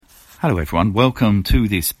Hello everyone, welcome to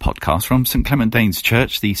this podcast from St Clement Danes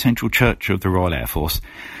Church, the Central Church of the Royal Air Force,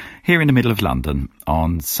 here in the middle of London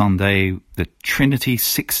on Sunday, the Trinity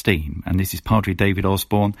 16, and this is Padre David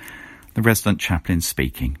Osborne, the resident chaplain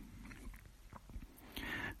speaking.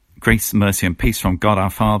 Grace, mercy and peace from God our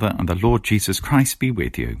Father and the Lord Jesus Christ be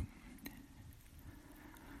with you.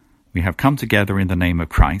 We have come together in the name of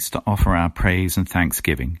Christ to offer our praise and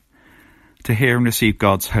thanksgiving, to hear and receive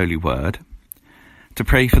God's holy word, to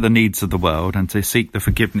pray for the needs of the world and to seek the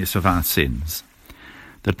forgiveness of our sins,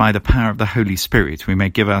 that by the power of the Holy Spirit we may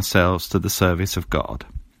give ourselves to the service of God.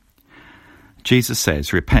 Jesus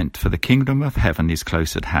says, "Repent, for the kingdom of heaven is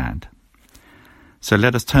close at hand." So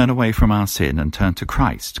let us turn away from our sin and turn to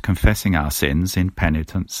Christ, confessing our sins in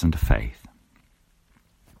penitence and faith.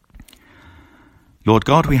 Lord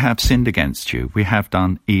God, we have sinned against you. We have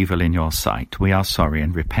done evil in your sight. We are sorry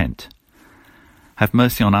and repent. Have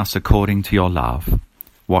mercy on us according to your love.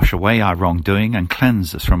 Wash away our wrongdoing and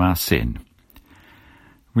cleanse us from our sin.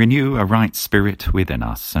 Renew a right spirit within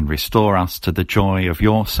us and restore us to the joy of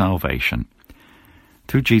your salvation.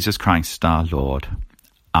 Through Jesus Christ our Lord.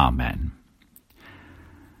 Amen.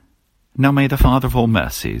 Now may the Father of all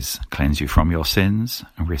mercies cleanse you from your sins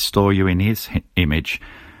and restore you in his image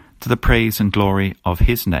to the praise and glory of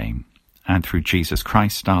his name, and through Jesus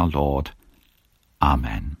Christ our Lord.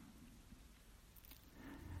 Amen.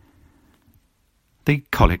 The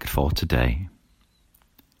Collect for today.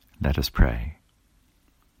 Let us pray.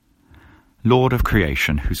 Lord of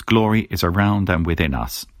creation, whose glory is around and within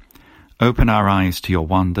us, open our eyes to your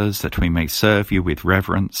wonders that we may serve you with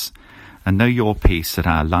reverence and know your peace at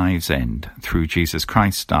our lives' end, through Jesus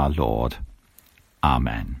Christ our Lord.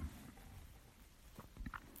 Amen.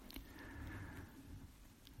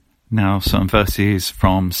 Now some verses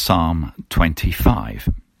from Psalm 25.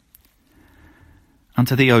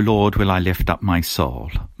 Unto thee, O Lord, will I lift up my soul.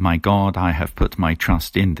 My God, I have put my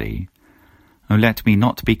trust in thee. O let me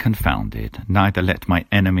not be confounded, neither let my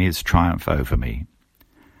enemies triumph over me.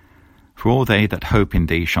 For all they that hope in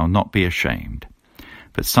thee shall not be ashamed,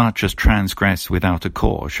 but such as transgress without a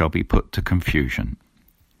cause shall be put to confusion.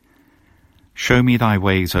 Show me thy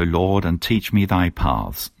ways, O Lord, and teach me thy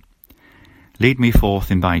paths. Lead me forth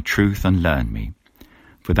in thy truth and learn me,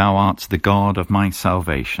 for thou art the God of my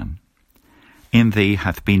salvation. In thee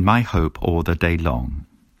hath been my hope all the day long.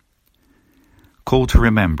 Call to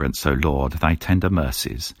remembrance, O Lord, thy tender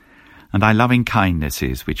mercies, and thy loving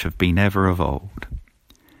kindnesses which have been ever of old.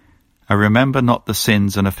 I remember not the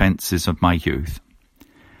sins and offences of my youth,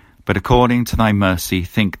 but according to thy mercy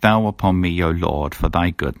think thou upon me, O Lord, for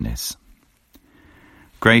thy goodness.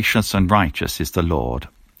 Gracious and righteous is the Lord,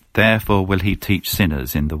 therefore will he teach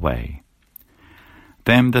sinners in the way.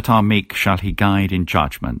 Them that are meek shall he guide in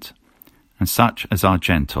judgment, and such as are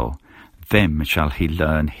gentle, them shall he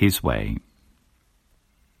learn his way.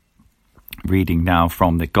 Reading now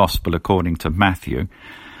from the Gospel according to Matthew,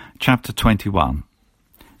 chapter 21,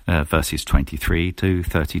 verses 23 to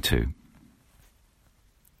 32.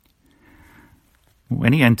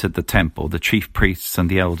 When he entered the temple, the chief priests and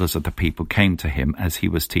the elders of the people came to him as he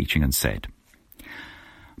was teaching and said,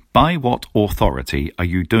 "By what authority are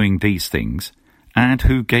you doing these things, and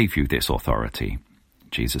who gave you this authority?"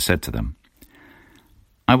 Jesus said to them,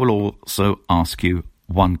 "I will also ask you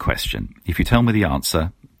one question. If you tell me the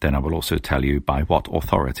answer, then I will also tell you by what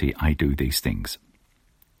authority I do these things.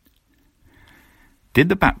 Did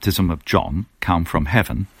the baptism of John come from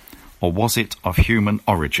heaven, or was it of human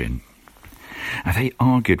origin?" And they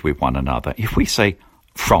argued with one another. If we say,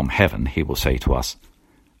 "From heaven," he will say to us,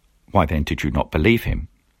 "Why then did you not believe him?"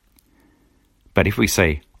 But if we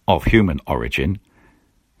say, "Of human origin,"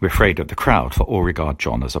 we're afraid of the crowd, for all regard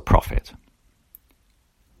John as a prophet.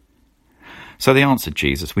 So they answered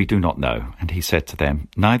Jesus, "We do not know." And he said to them,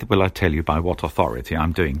 "Neither will I tell you by what authority I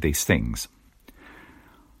am doing these things.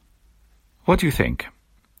 What do you think?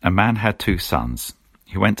 A man had 2 sons.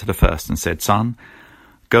 He went to the first and said, 'Son,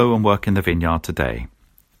 go and work in the vineyard today.'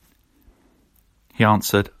 He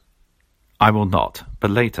answered, 'I will not.'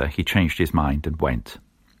 But later he changed his mind and went.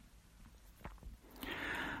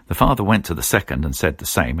 The father went to the second and said the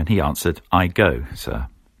same, and he answered, 'I go, sir.'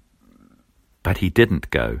 But he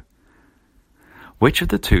didn't go. Which of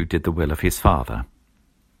the 2 did the will of his father?"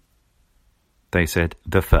 They said,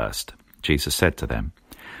 "The first." Jesus said to them,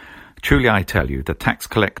 "Truly I tell you, the tax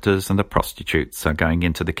collectors and the prostitutes are going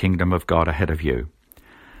into the kingdom of God ahead of you.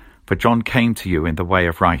 For John came to you in the way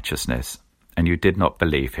of righteousness, and you did not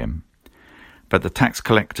believe him. But the tax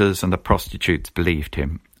collectors and the prostitutes believed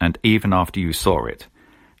him, and even after you saw it,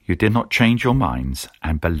 you did not change your minds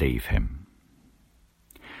and believe him."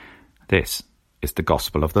 This is the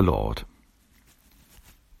gospel of the Lord.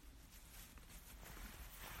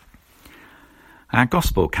 Our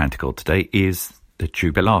Gospel canticle today is the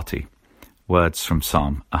Jubilate, words from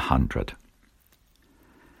Psalm 100.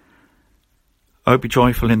 O be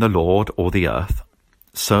joyful in the Lord, all the earth.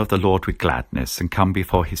 Serve the Lord with gladness, and come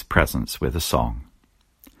before his presence with a song.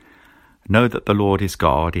 Know that the Lord is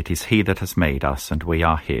God. It is he that has made us, and we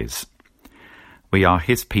are his. We are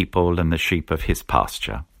his people and the sheep of his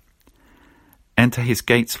pasture. Enter his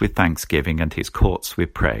gates with thanksgiving and his courts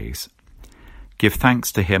with praise. Give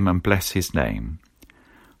thanks to him and bless his name.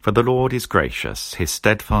 For the Lord is gracious, his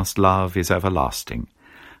steadfast love is everlasting,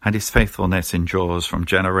 and his faithfulness endures from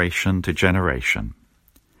generation to generation.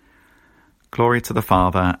 Glory to the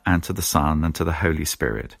Father, and to the Son, and to the Holy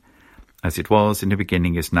Spirit, as it was in the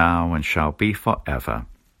beginning, is now, and shall be forever.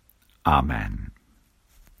 Amen.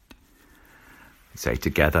 We say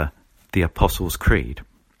together the Apostles' Creed.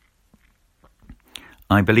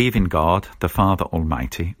 I believe in God, the Father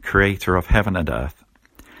Almighty, creator of heaven and earth.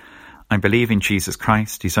 I believe in Jesus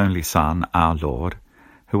Christ, his only Son, our Lord,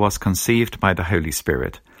 who was conceived by the Holy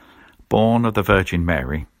Spirit, born of the Virgin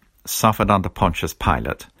Mary, suffered under Pontius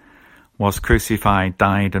Pilate, was crucified,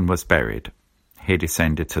 died, and was buried. He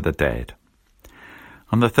descended to the dead.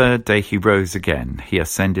 On the third day he rose again. He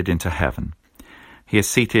ascended into heaven. He is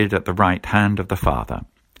seated at the right hand of the Father,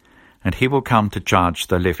 and he will come to judge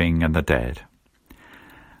the living and the dead.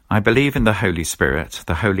 I believe in the Holy Spirit,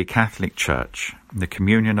 the Holy Catholic Church, the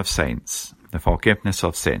communion of saints, the forgiveness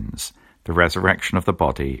of sins, the resurrection of the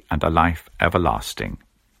body, and a life everlasting.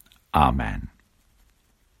 Amen.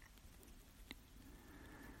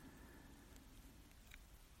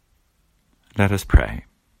 Let us pray.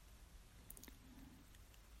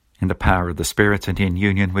 In the power of the Spirit and in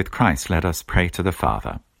union with Christ, let us pray to the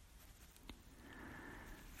Father.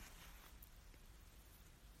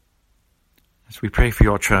 As we pray for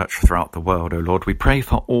your church throughout the world, O Lord, we pray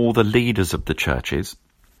for all the leaders of the churches,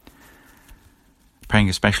 praying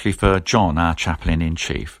especially for John, our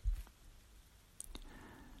chaplain-in-chief.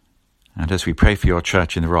 And as we pray for your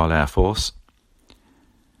church in the Royal Air Force,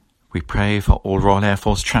 we pray for all Royal Air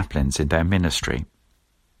Force chaplains in their ministry.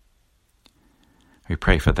 We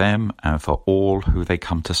pray for them and for all who they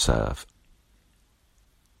come to serve.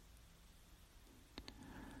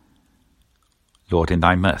 Lord, in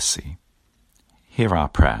thy mercy, hear our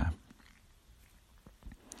prayer.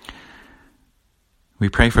 We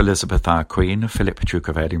pray for Elizabeth, our Queen, Philip, Duke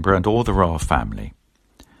of Edinburgh, and all the royal family.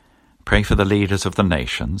 Pray for the leaders of the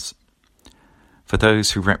nations, for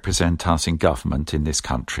those who represent us in government in this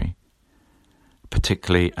country,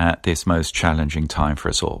 particularly at this most challenging time for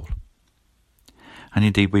us all. And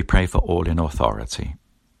indeed, we pray for all in authority.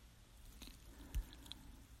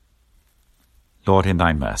 Lord, in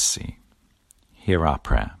thy mercy, hear our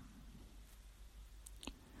prayer.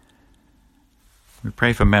 We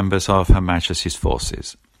pray for members of Her Majesty's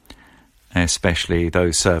forces, especially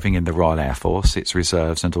those serving in the Royal Air Force, its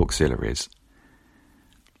reserves and auxiliaries.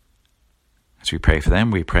 As we pray for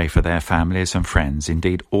them, we pray for their families and friends,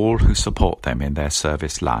 indeed all who support them in their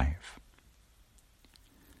service life.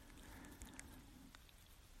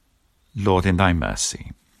 Lord, in thy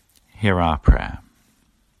mercy, hear our prayer.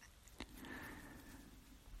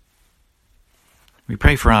 We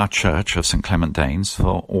pray for our Church of St. Clement Danes,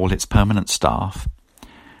 for all its permanent staff,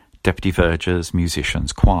 deputy vergers,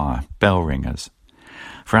 musicians, choir, bell ringers,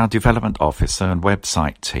 for our development officer and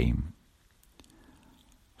website team,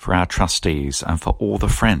 for our trustees, and for all the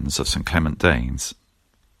friends of St. Clement Danes.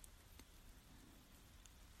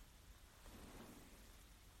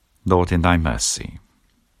 Lord, in thy mercy,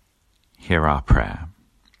 hear our prayer.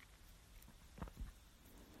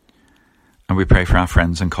 And we pray for our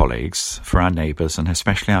friends and colleagues, for our neighbours, and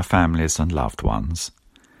especially our families and loved ones,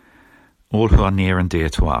 all who are near and dear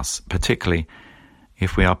to us, particularly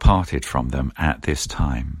if we are parted from them at this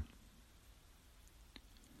time.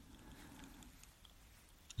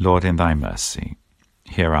 Lord, in thy mercy,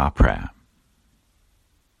 hear our prayer.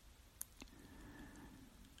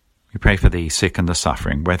 We pray for the sick and the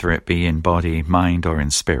suffering, whether it be in body, mind, or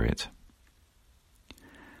in spirit.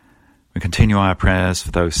 We continue our prayers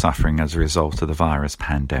for those suffering as a result of the virus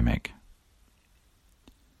pandemic.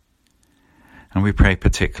 And we pray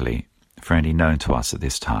particularly for any known to us at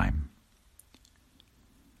this time.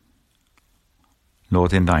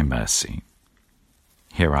 Lord, in thy mercy,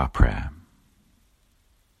 hear our prayer.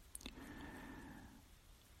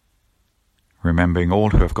 Remembering all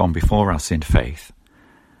who have gone before us in faith,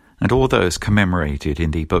 and all those commemorated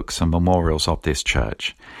in the books and memorials of this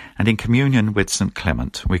church, and in communion with St.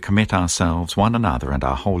 Clement, we commit ourselves, one another, and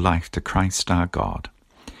our whole life to Christ our God.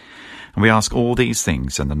 And we ask all these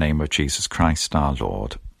things in the name of Jesus Christ our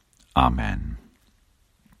Lord. Amen.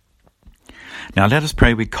 Now let us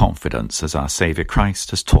pray with confidence as our Saviour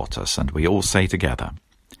Christ has taught us, and we all say together,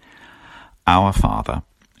 Our Father,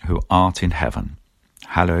 who art in heaven,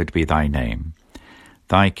 hallowed be thy name.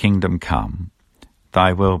 Thy kingdom come,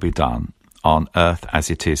 thy will be done, on earth as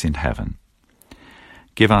it is in heaven.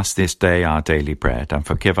 Give us this day our daily bread, and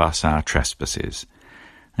forgive us our trespasses,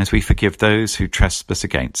 as we forgive those who trespass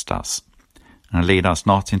against us. And lead us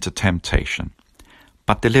not into temptation,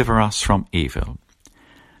 but deliver us from evil.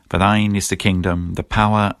 For thine is the kingdom, the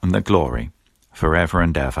power, and the glory, forever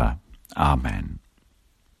and ever. Amen.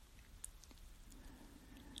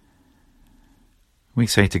 We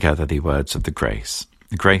say together the words of the grace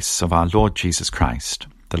of our Lord Jesus Christ,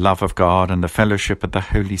 the love of God, and the fellowship of the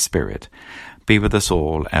Holy Spirit be with us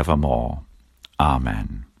all evermore.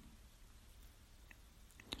 Amen.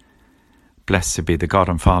 Blessed be the God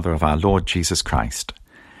and Father of our Lord Jesus Christ.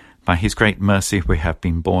 By his great mercy we have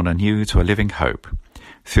been born anew to a living hope,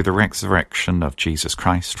 through the resurrection of Jesus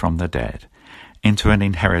Christ from the dead, into an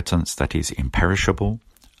inheritance that is imperishable,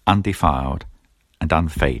 undefiled, and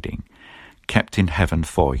unfading, kept in heaven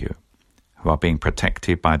for you, who are being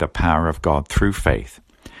protected by the power of God through faith,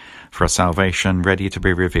 for a salvation ready to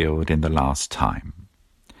be revealed in the last time.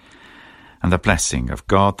 And the blessing of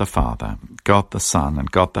God the Father, God the Son,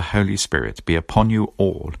 and God the Holy Spirit be upon you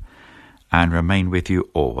all, and remain with you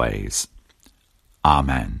always.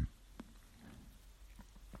 Amen.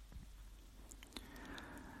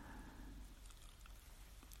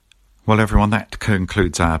 Well, everyone, that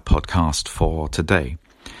concludes our podcast for today.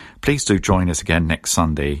 Please do join us again next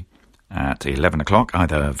Sunday at 11 o'clock,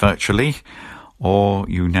 either virtually, or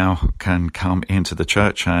you now can come into the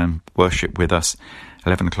church and worship with us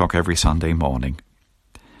 11 o'clock every Sunday morning.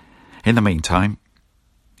 In the meantime,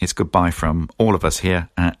 it's goodbye from all of us here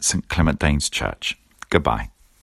at St. Clement Danes Church. Goodbye.